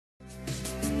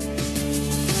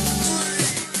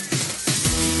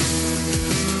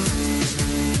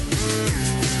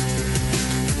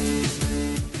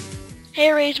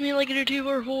Hey, Ray, it's me,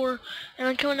 Legator244, and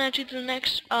I'm coming at you to the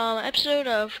next episode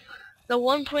of the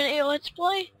 1.8 Let's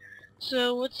Play.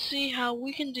 So let's see how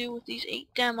we can do with these 8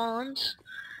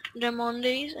 Demon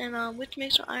days, and which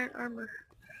makes our iron armor.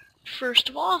 First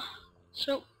of all,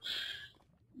 so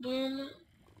boom,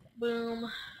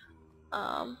 boom,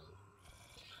 um,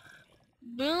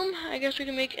 boom. I guess we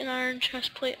can make an iron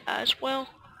chest plate as well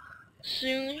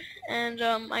soon, and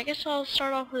I guess I'll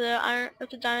start off with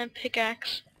the diamond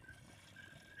pickaxe.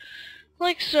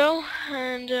 Like so,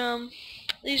 and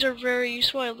these are very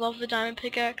useful. I love the diamond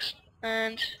pickaxe,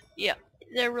 and yeah,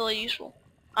 they're really useful,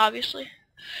 obviously.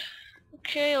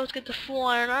 Okay, let's get the full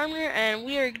iron armor, and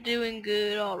we are doing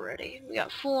good already. We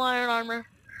got full iron armor,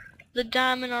 the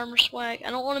diamond armor swag. I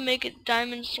don't want to make a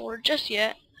diamond sword just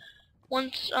yet.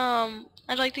 I'd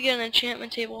like to get an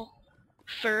enchantment table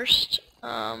first.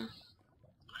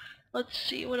 Let's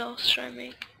see, what else should I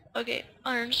make? Okay,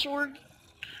 iron sword.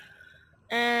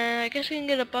 And I guess we can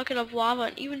get a bucket of lava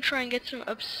and even try and get some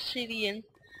obsidian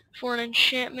for an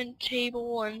enchantment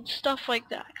table and stuff like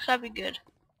that, 'cause that'd be good.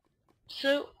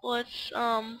 So let's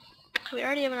we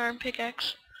already have an iron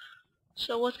pickaxe,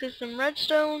 so let's get some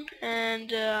redstone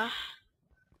and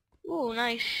ooh,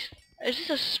 nice. Is this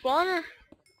a spawner?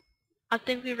 I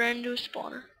think we ran into a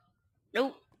spawner.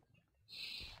 Nope.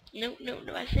 Nope, nope,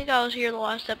 no. I think I was here the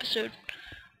last episode.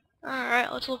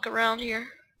 Alright, let's look around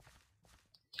here.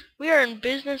 We are in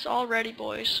business already,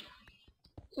 boys.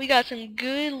 We got some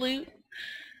good loot.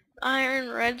 Iron,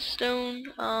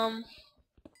 redstone, I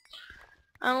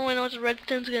don't really know what the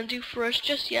redstone's gonna do for us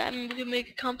just yet. I mean, we can make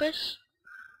a compass.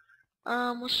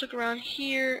 Let's look around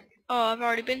here. Oh, I've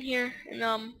already been here in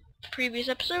the previous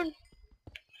episode.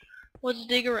 Let's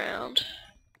dig around.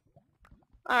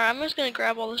 Alright, I'm just gonna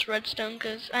grab all this redstone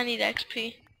because I need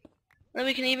XP. Then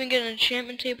we can even get an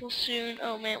enchantment table soon.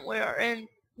 Oh man,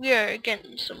 we are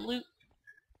getting some loot.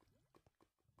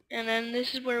 And then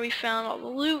this is where we found all the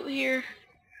loot here.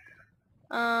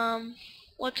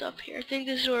 What's up here? I think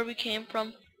this is where we came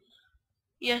from.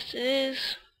 Yes, it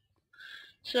is.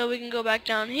 So we can go back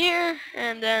down here,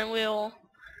 and then we'll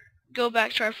go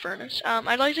back to our furnace.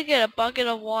 I'd like to get a bucket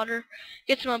of water,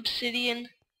 get some obsidian,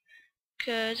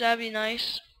 cause that'd be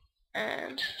nice.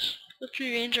 And let's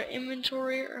rearrange our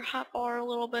inventory or hotbar a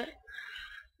little bit.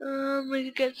 We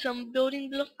could get some building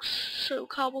blocks, so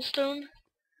cobblestone.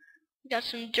 We got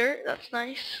some dirt, that's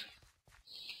nice.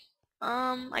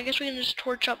 I guess we can just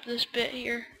torch up this bit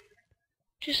here,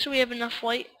 just so we have enough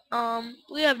light.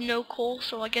 We have no coal,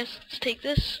 so I guess let's take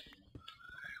this.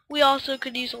 We also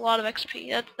could use a lot of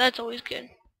XP. That's always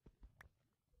good.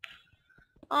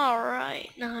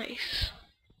 Alright, nice.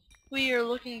 We are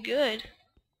looking good.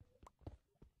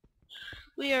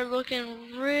 We are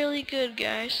looking really good,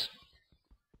 guys.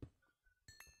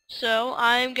 So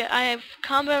I have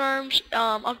combat arms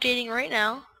updating right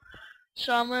now.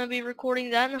 So I'm gonna be recording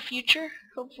that in the future.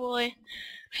 Hopefully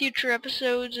future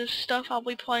episodes of stuff I'll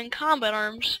be playing combat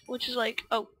arms, which is like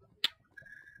oh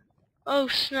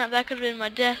snap, that could have been my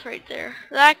death right there.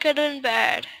 That could have been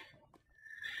bad.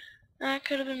 That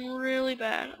could have been really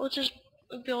bad. Let's just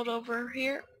build over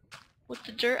here with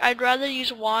the dirt. I'd rather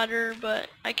use water, but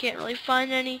I can't really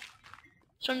find any.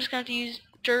 So I'm just going to have to use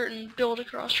dirt and build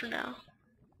across for now.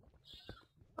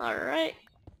 Alright.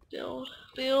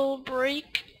 Build,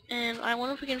 break. And I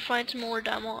wonder if we can find some more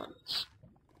diamonds.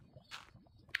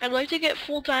 I'd like to get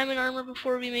full diamond armor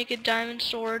before we make a diamond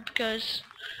sword, because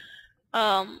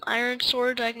iron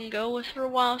sword I can go with for a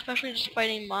while, especially just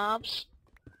fighting mobs.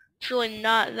 It's really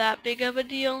not that big of a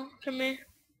deal to me,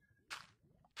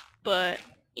 but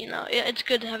you know, it's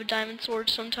good to have a diamond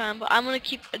sword sometime. But I'm gonna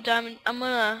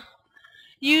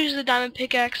use the diamond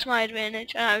pickaxe to my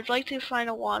advantage, and I would like to find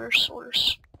a water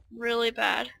source really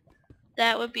bad.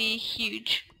 That would be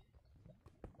huge.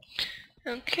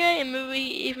 Okay, and maybe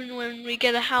even when we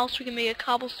get a house we can make a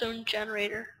cobblestone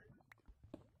generator.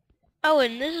 Oh,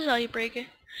 and this is how you break it.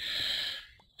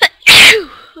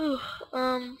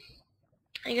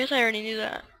 I guess I already knew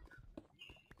that.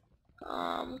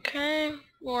 Okay,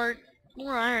 more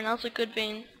iron. That's a good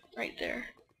vein right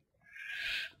there.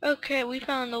 Okay, we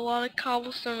found a lot of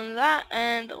cobblestone in that,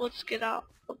 and let's get out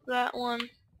of that one.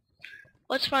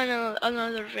 Let's find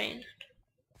another vein.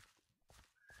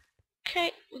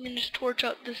 Okay, we can just torch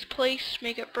up this place,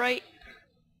 make it bright.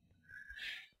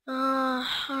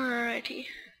 Alrighty.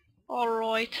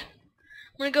 Alright.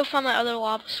 I'm gonna go find my other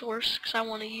lava source, because I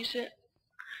want to use it.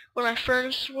 Where my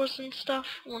furnace was and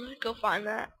stuff, I want to go find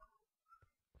that.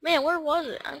 Man, where was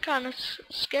it? I'm kind of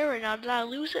scared right now. Did I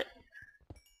lose it?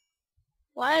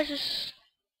 Why is this...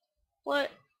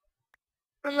 What?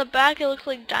 From the back it looks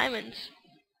like diamonds.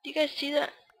 Do you guys see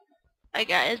that? I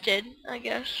did, I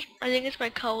guess. I think it's my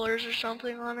colors or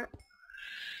something on it.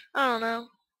 I don't know.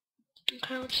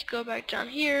 Okay, let's go back down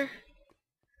here.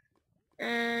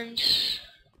 And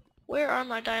where are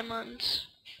my diamonds?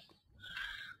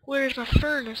 Where's my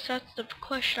furnace? That's the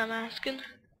question I'm asking.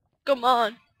 Come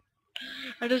on.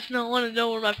 I just don't want to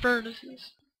know where my furnace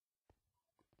is.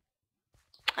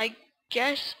 I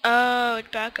guess, oh, it's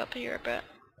back up here, I bet.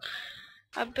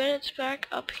 I bet it's back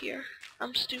up here.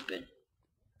 I'm stupid.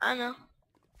 I know.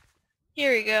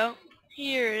 Here we go.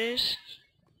 Here it is.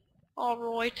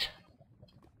 Alright.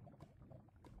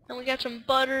 And we got some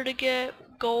butter to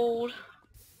get, gold.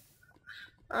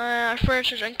 Our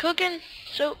furnace is done cooking,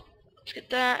 so let's get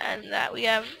that and that. We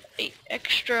have 8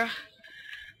 extra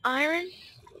iron.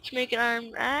 Let's make an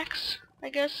iron axe, I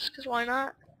guess, because why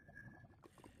not?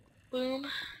 Boom.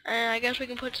 And I guess we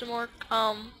can put some more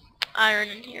iron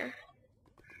in here.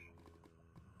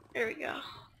 There we go.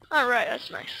 Alright, that's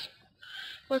nice.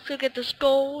 Let's go get this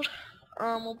gold.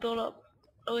 We'll build up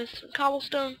with some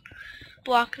cobblestone.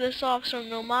 Block this off so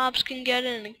no mobs can get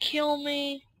in and kill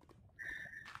me.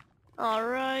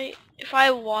 Alright. If I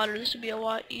had water, this would be a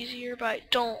lot easier, but I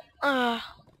don't.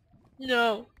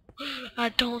 No. I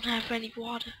don't have any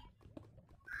water.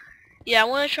 Yeah, I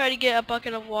want to try to get a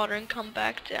bucket of water and come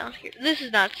back down here. This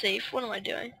is not safe. What am I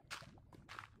doing?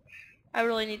 I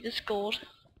really need this gold.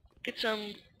 Get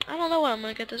some. I don't know what I'm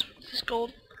gonna get this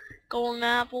gold. Golden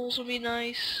apples would be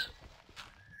nice.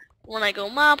 When I go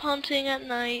mob hunting at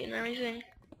night and everything.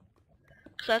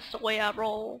 Cause that's the way I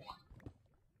roll.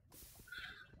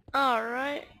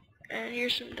 Alright. And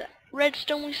here's some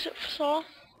redstone we saw.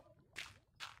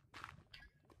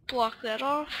 Block that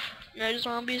off. No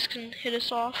zombies can hit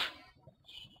us off.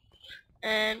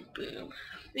 And boom.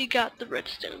 We got the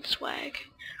redstone swag.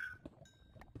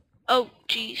 Oh,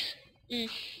 jeez.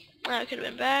 That could have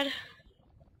been bad.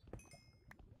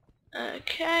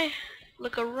 Okay.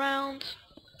 Look around.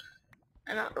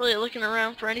 I'm not really looking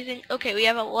around for anything. Okay, we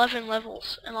have 11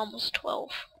 levels and almost 12.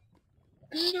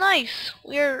 This is nice.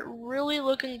 We are really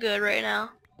looking good right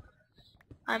now,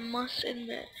 I must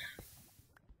admit.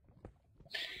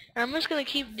 And I'm just gonna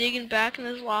keep digging back in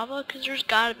this lava because there's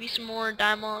gotta be some more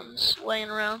diamonds laying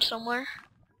around somewhere.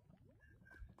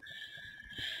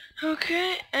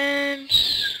 Okay, and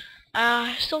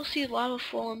I still see lava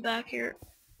flowing back here.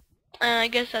 And I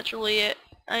guess that's really it.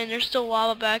 I mean, there's still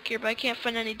lava back here, but I can't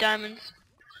find any diamonds.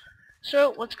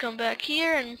 So let's come back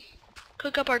here and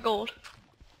cook up our gold.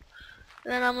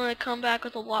 And then I'm gonna come back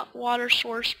with a water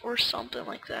source or something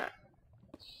like that.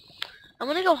 I'm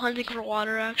gonna go hunting for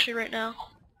water actually right now,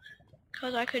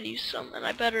 cause I could use some, and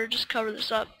I better just cover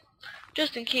this up,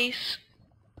 just in case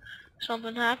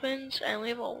something happens. And we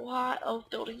have a lot of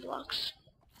building blocks.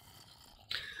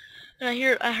 And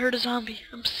I heard a zombie.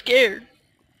 I'm scared.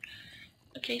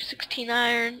 Okay, 16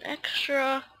 iron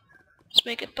extra. Let's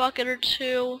make a bucket or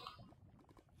 2.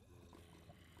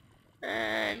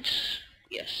 And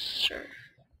yes, sir.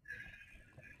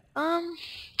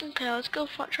 Okay, let's go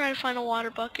try to find a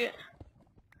water bucket.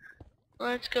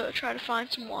 Let's go try to find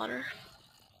some water.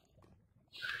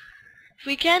 If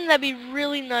we can, that'd be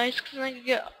really nice, because then I can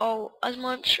get as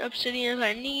much obsidian as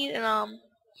I need. And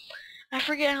I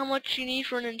forget how much you need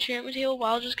for an enchantment table, but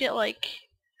I'll just get like,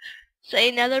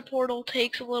 say, nether portal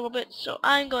takes a little bit, so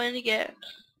I'm going to get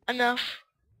enough,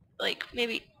 like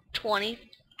maybe 20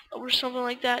 or something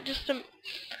like that, just to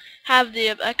have the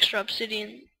extra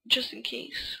obsidian, just in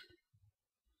case.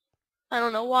 I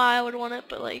don't know why I would want it,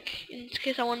 but like, in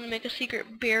case I wanted to make a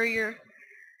secret barrier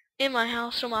in my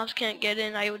house so mobs can't get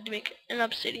in, I would make an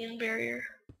obsidian barrier.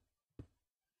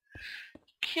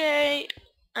 Okay,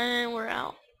 and we're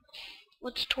out.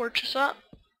 Let's torch this up.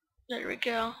 There we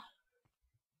go.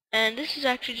 And this is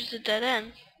actually just a dead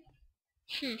end.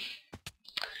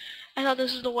 I thought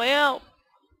this was the way out.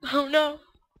 Oh no.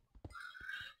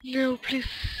 No, please.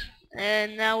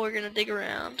 And now we're gonna dig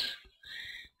around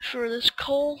for this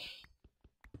coal.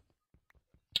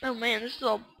 Oh man, this is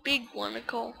a big one of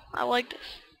coal. I like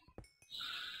this.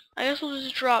 I guess we'll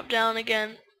just drop down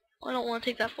again. I don't want to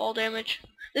take that fall damage.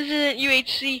 This isn't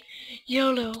UHC.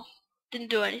 YOLO. Didn't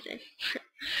do anything.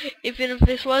 If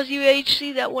this was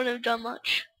UHC, that wouldn't have done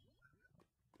much.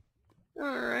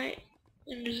 Alright.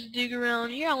 And just dig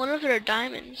around here. I wonder if there are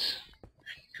diamonds.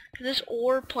 This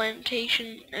ore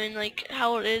plantation, and like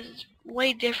how it is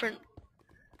way different,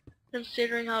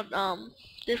 considering how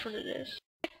different it is.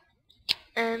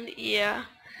 And yeah.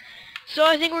 So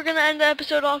I think we're gonna end the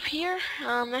episode off here.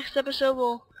 Next episode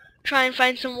we'll try and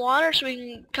find some water so we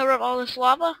can cover up all this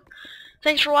lava.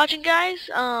 Thanks for watching, guys.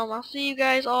 I'll see you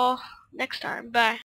guys all next time. Bye.